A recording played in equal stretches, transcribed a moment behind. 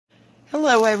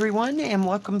Hello everyone, and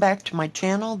welcome back to my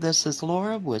channel. This is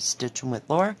Laura with Stitching with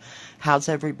Laura. How's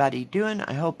everybody doing?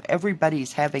 I hope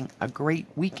everybody's having a great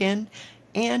weekend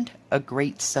and a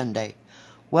great Sunday.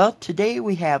 Well, today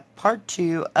we have part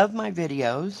 2 of my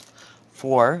videos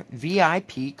for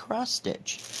VIP cross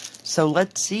stitch. So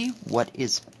let's see what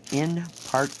is in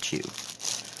part 2.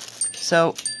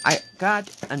 So I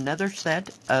got another set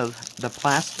of the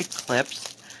plastic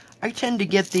clips. I tend to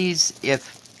get these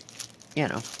if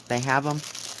they have them,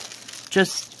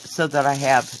 just so that I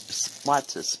have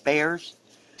lots of spares.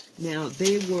 Now,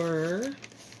 they were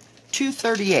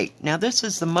 $2.38. Now, this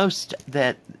is the most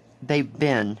that they've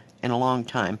been in a long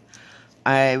time.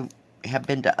 I have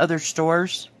been to other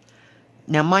stores.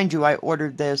 Now, mind you, I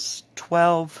ordered this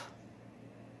the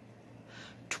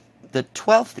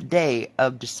 12th day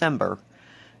of December.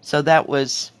 So that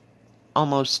was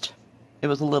it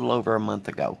was a little over a month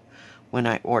ago when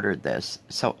I ordered this.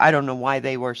 So I don't know why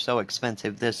they were so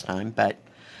expensive this time, but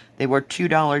they were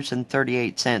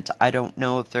 $2.38. I don't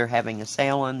know if they're having a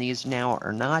sale on these now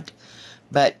or not,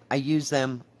 but I use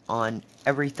them on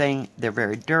everything. They're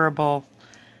very durable,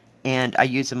 and I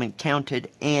use them in counted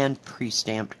and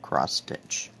pre-stamped cross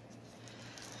stitch.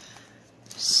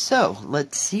 So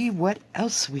let's see what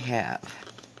else we have.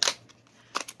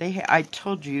 I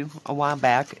told you a while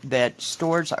back that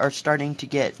stores are starting to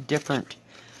get different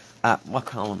we'll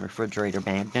call them refrigerator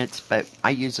magnets, but I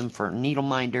use them for needle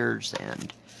minders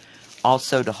and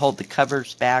also to hold the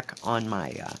covers back on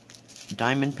my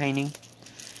diamond painting.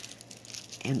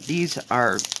 And these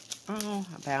are,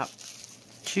 about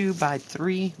 2 by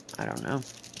 3, I don't know.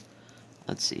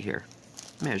 Let's see here,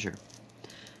 measure.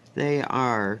 They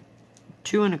are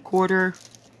 2 1/4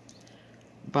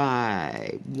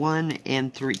 by 1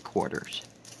 3/4.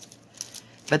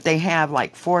 But they have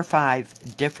like 4 or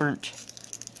 5 different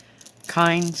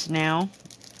kinds now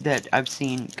that I've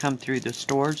seen come through the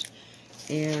stores,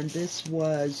 and this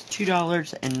was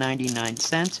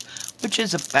 $2.99, which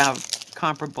is about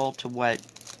comparable to what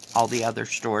all the other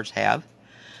stores have,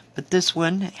 but this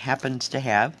one happens to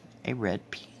have a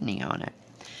red peony on it.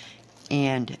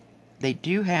 And they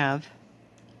do have,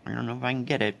 I don't know if I can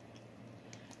get it,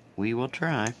 we will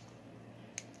try,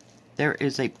 there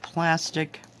is a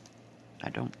plastic,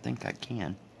 I don't think I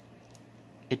can,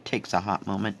 it takes a hot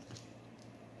moment.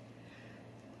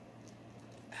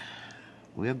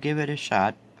 We'll give it a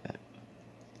shot, but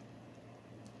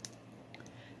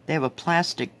they have a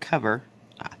plastic cover.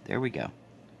 There we go.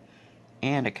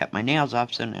 And I cut my nails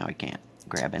off, so now I can't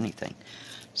grab anything.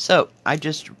 So,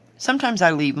 sometimes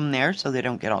I leave them there so they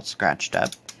don't get all scratched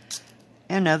up.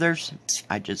 And others,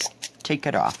 I just take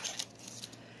it off.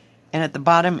 And at the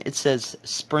bottom, it says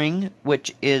Spring,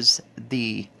 which is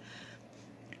the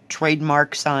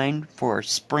trademark sign for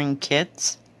Spring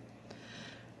Kits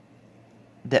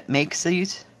that makes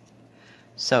these.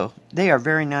 So they are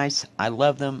very nice. I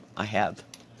love them. I have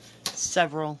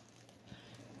several.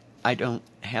 I don't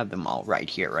have them all right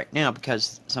here right now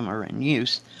because some are in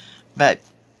use, but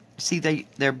see,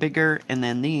 they're bigger, and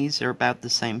then these are about the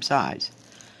same size.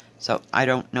 So I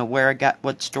don't know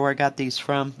what store I got these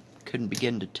from, couldn't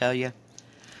begin to tell you,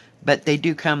 but they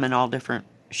do come in all different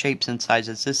shapes and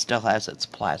sizes. This still has its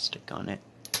plastic on it.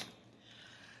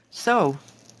 So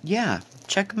yeah,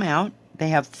 check them out. They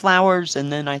have flowers,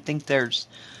 and then I think there's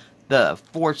the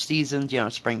 4 seasons,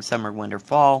 spring, summer, winter,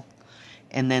 fall.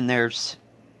 And then there's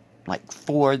like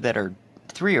 4 that are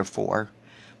 3 or 4.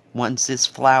 One's this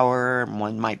flower, and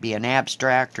one might be an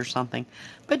abstract or something.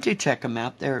 But do check them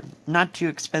out. They're not too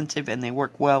expensive, and they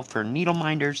work well for needle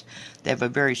minders. They have a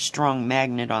very strong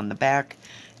magnet on the back.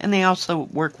 And they also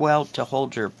work well to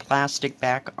hold your plastic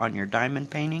back on your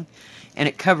diamond painting. And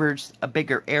it covers a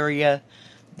bigger area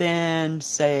than,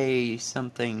 say,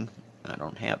 something, I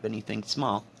don't have anything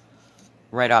small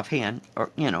right offhand, or,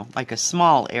 like a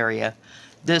small area.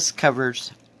 This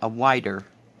covers a wider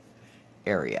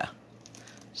area.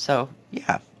 So,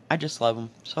 yeah, I just love them.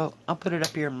 So, I'll put it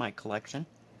up here in my collection.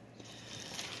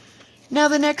 Now,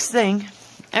 the next thing,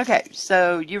 okay,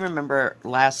 so you remember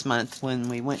last month when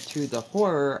we went through the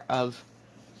horror of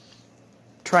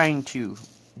trying to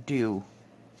do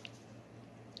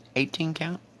 18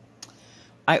 count?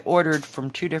 I ordered from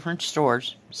 2 different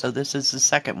stores, so this is the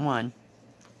second one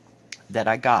that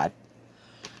I got,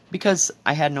 because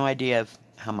I had no idea of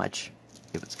how much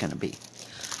it was going to be,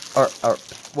 or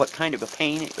what kind of a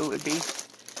pain it would be.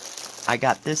 I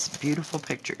got this beautiful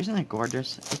picture. Isn't it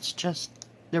gorgeous? It's just,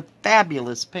 they're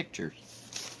fabulous pictures.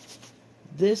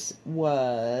 This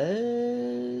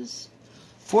was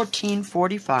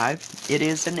 $14.45. It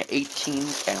is an 18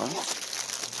 count.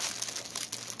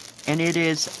 And it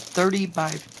is 30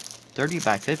 by 30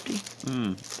 by 50?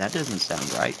 That doesn't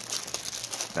sound right.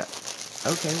 But,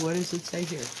 okay, what does it say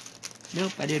here?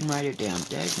 Nope, I didn't write it down.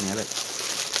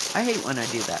 Dagnabbit. I hate when I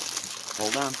do that.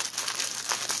 Hold on.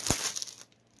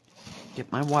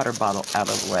 Get my water bottle out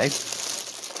of the way.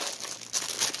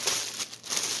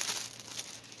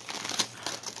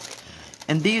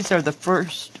 And these are the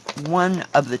first one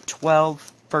of the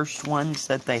 12 first ones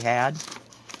that they had.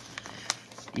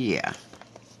 Yeah.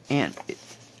 And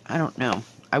I don't know.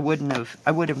 I would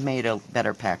have made a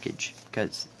better package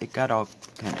because it got all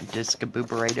kind of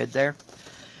discombobulated there.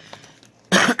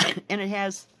 And it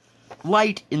has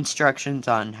light instructions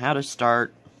on how to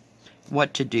start,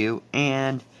 what to do,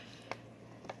 and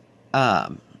yeah.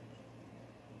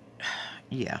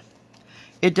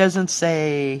 It doesn't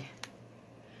say.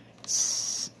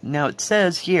 Now it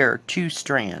says here 2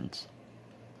 strands.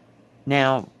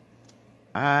 Now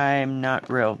I'm not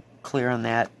real clear on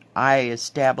that. I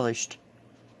established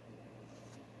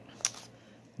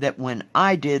that when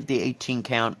I did the 18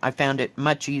 count, I found it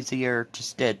much easier to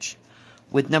stitch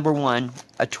with number 1,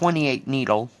 a 28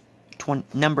 needle,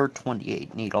 number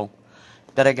 28 needle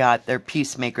that I got. They're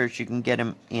Peacemakers. You can get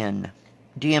them in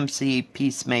DMC,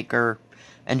 Peacemaker,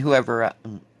 and whoever,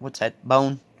 what's that,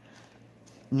 Bone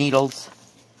needles.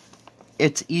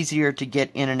 It's easier to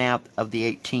get in and out of the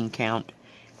 18 count,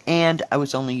 and I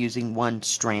was only using 1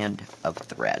 strand of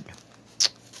thread.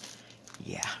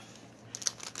 Yeah.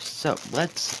 So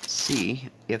let's see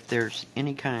if there's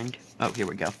any kind. Oh, here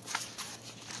we go.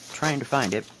 Trying to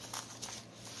find it.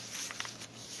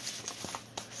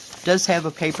 Does have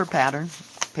a paper pattern.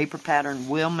 Paper pattern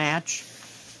will match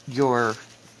your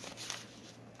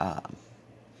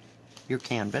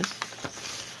canvas.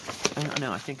 I don't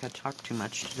know. I think I talked too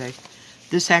much today.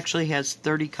 This actually has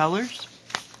 30 colors.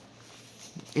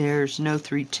 There's no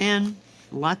 310.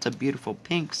 Lots of beautiful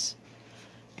pinks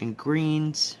and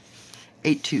greens.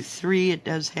 823 it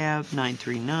does have.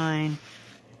 939.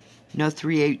 No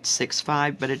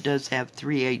 3865, but it does have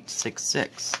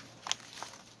 3866.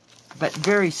 But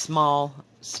very small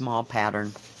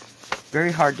pattern.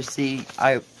 Very hard to see.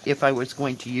 If I was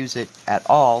going to use it at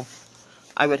all,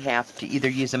 I would have to either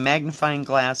use a magnifying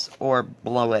glass or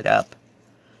blow it up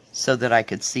so that I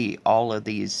could see all of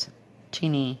these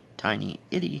teeny tiny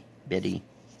itty bitty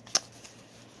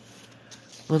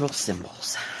little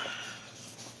symbols.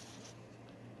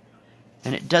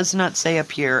 And it does not say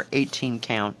up here 18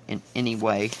 count in any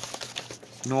way,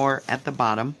 nor at the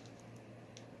bottom.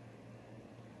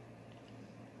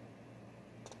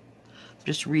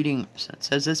 Just reading, so it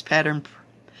says this pattern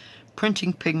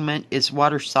printing pigment is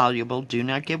water soluble, do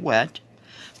not get wet,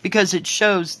 because it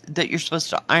shows that you're supposed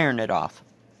to iron it off.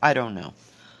 I don't know.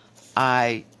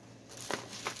 I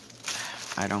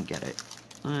don't get it.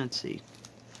 Let's see.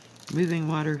 Moving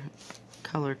water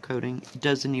color coding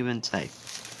doesn't even say.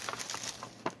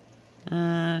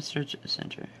 Search at the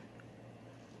center.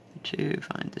 To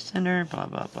find the center, blah,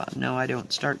 blah, blah. No, I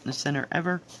don't start in the center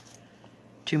ever.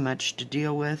 Too much to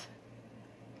deal with.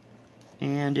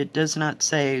 And it does not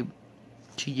say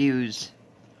to use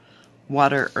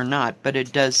water or not, but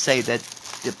it does say that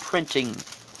the printing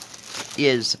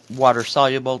is water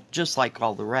soluble, just like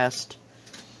all the rest.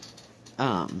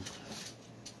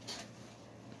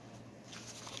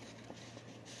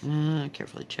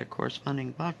 Carefully check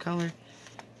corresponding block color.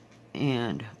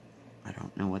 And I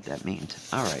don't know what that means.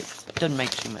 Alright, doesn't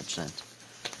make too much sense.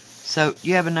 So,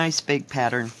 you have a nice big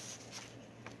pattern.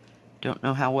 Don't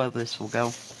know how well this will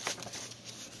go.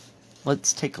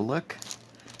 Let's take a look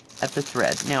at the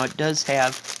thread. Now, it does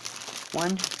have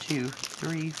 1, 2,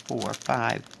 3, 4,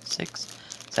 5, 6,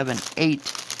 7, 8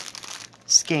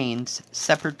 skeins,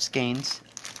 separate skeins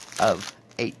of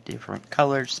 8 different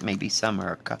colors. Maybe some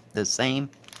are the same,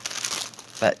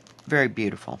 but very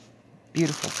beautiful.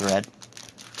 Beautiful thread.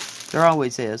 There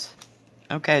always is.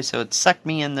 Okay, so it sucked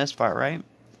me in this far, right?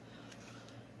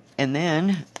 And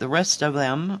then the rest of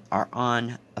them are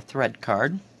on a thread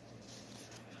card.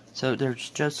 So there's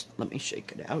just, let me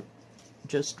shake it out,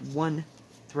 just one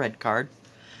thread card.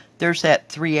 There's that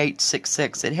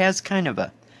 3866. It has kind of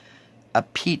a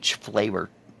peach flavor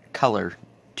color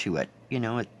to it. You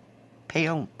know, it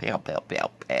pale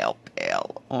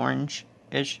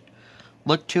orange-ish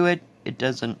look to it. It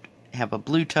doesn't have a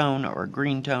blue tone or a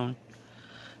green tone.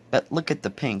 But look at the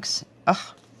pinks.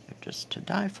 Oh, they're just to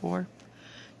die for.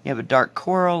 You have a dark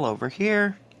coral over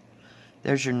here.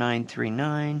 There's your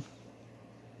 939.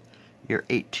 Your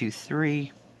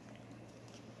 823.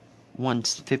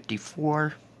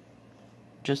 154.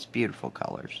 Just beautiful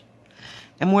colors.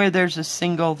 And where there's a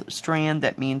single strand,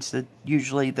 that means that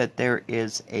usually that there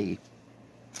is a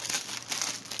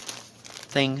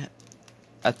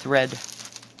thread.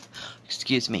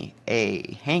 excuse me,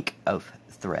 a hank of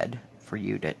thread for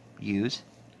you to use.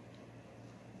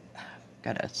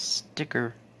 Got a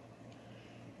sticker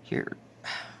here.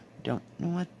 Don't know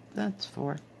what that's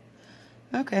for.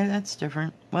 Okay, that's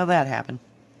different. Well, that happened.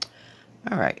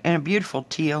 Alright, and a beautiful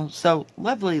teal. So,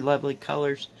 lovely, lovely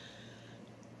colors.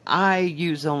 I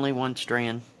use only one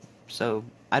strand, so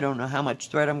I don't know how much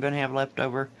thread I'm going to have left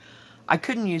over. I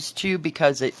couldn't use two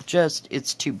because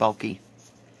it's too bulky.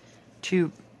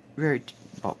 Very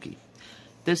bulky.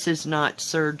 This is not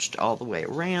serged all the way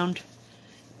around. It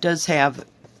does have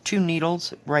 2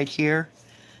 needles right here.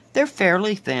 They're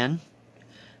fairly thin,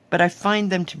 but I find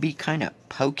them to be kind of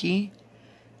pokey.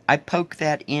 I poke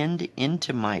that end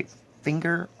into my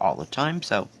finger all the time,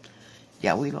 so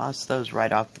yeah, we lost those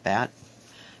right off the bat.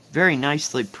 Very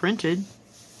nicely printed.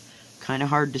 Kind of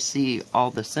hard to see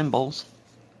all the symbols.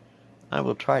 I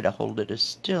will try to hold it as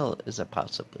still as I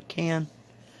possibly can.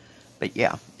 But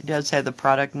yeah, it does have the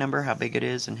product number, how big it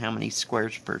is, and how many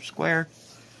squares per square.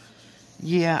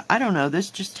 Yeah, I don't know.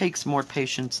 This just takes more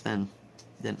patience than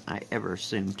I ever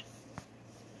assumed.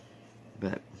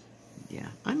 But yeah,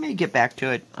 I may get back to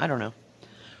it. I don't know.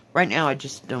 Right now, I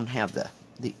just don't have the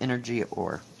energy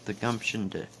or the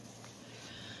gumption to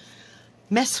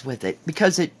mess with it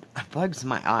because it bugs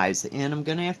my eyes, and I'm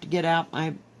gonna have to get out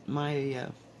my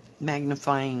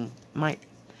magnifying my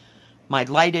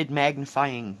lighted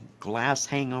magnifying glass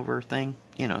hangover thing,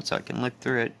 you know, so I can look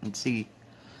through it and see,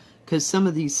 because some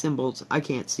of these symbols I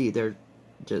can't see, they're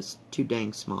just too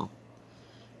dang small.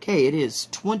 Okay, it is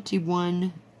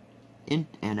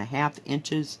 21.5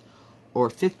 inches or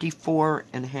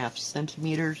 54.5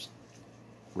 centimeters.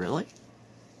 Really?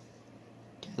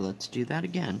 Okay, let's do that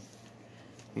again.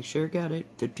 Make sure I got it.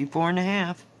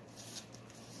 54.5.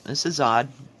 This is odd.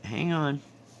 Hang on.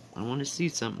 I want to see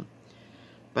something.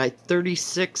 By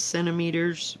 36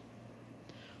 centimeters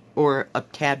or a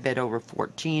tad bit over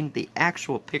 14. The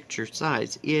actual picture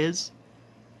size is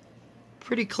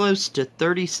pretty close to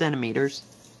 30 centimeters.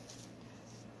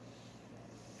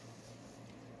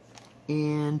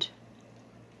 And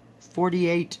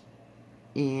 48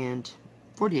 and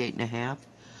 48.5.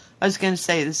 I was going to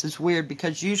say this is weird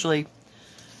because usually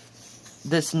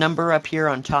this number up here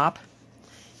on top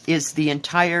is the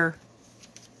entire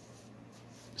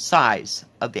size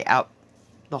of the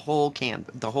whole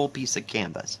piece of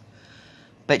canvas.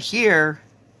 But here,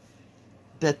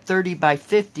 the 30 by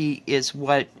 50 is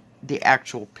what the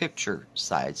actual picture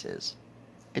size is.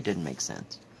 It didn't make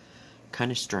sense.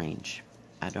 Kind of strange.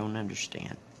 I don't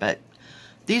understand. But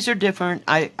these are different.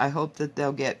 I hope that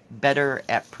they'll get better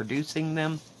at producing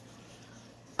them.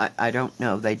 I don't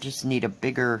know. They just need a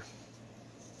bigger...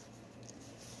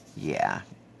 Yeah.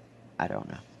 I don't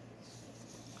know.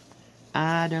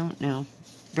 I don't know.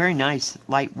 Very nice,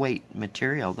 lightweight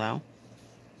material, though.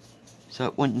 So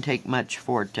it wouldn't take much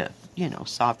for it to, you know,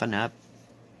 soften up.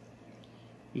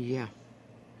 Yeah.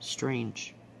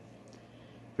 Strange.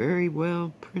 Very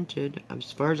well printed,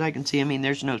 as far as I can see. I mean,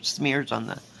 there's no smears on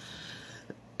the...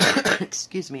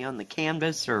 excuse me, on the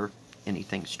canvas or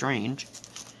anything strange.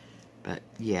 But,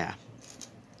 yeah.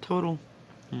 Total...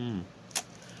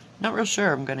 Not real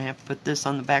sure. I'm going to have to put this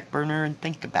on the back burner and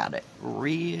think about it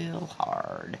real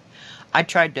hard. I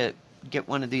tried to get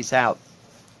one of these out,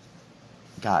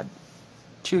 God,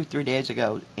 2 or 3 days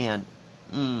ago, and,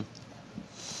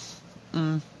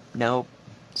 no,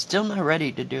 still not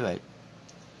ready to do it.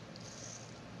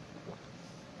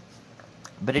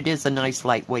 But it is a nice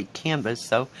lightweight canvas,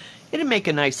 so it'll make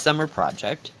a nice summer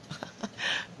project.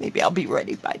 Maybe I'll be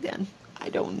ready by then. I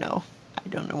don't know. I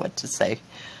don't know what to say.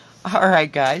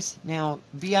 Alright guys, now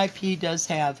VIP does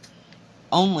have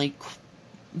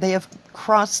they have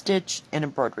cross stitch and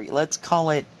embroidery. Let's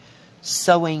call it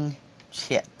sewing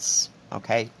kits,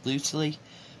 okay, loosely,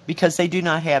 because they do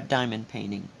not have diamond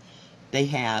painting. They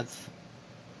have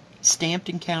stamped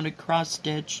and counted cross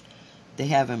stitch, they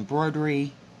have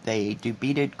embroidery, they do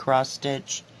beaded cross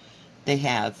stitch, they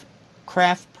have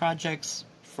craft projects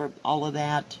for all of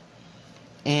that,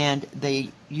 and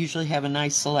they usually have a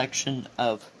nice selection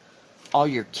of all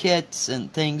your kits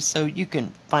and things, so you can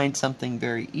find something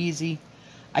very easy.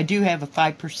 I do have a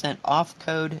 5% off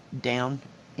code down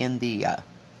in the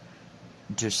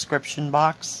description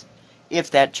box.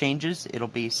 If that changes, it'll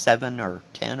be 7 or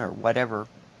 10 or whatever,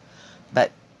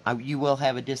 but you will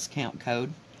have a discount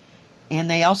code. And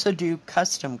they also do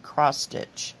custom cross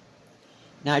stitch.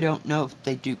 Now I don't know if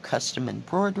they do custom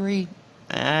embroidery.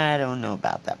 I don't know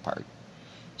about that part.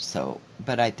 So,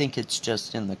 but I think it's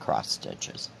just in the cross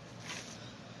stitches.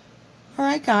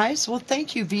 Alright guys, well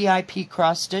thank you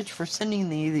VIPCrossStitch for sending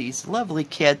me these lovely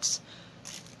kits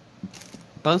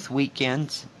both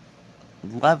weekends.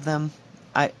 Love them.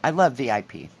 I love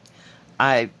VIP.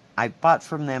 I bought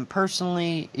from them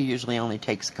personally. It usually only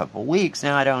takes a couple weeks.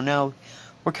 Now, I don't know.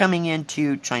 We're coming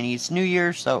into Chinese New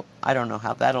Year, so I don't know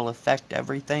how that'll affect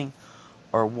everything,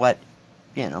 or what,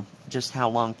 just how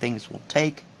long things will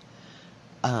take.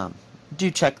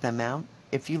 Do check them out.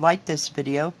 If you like this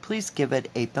video, please give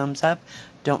it a thumbs up.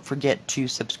 Don't forget to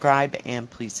subscribe and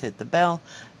please hit the bell.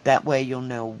 That way you'll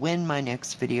know when my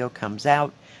next video comes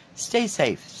out. Stay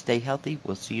safe, stay healthy.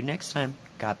 We'll see you next time.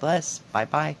 God bless.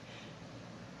 Bye-bye.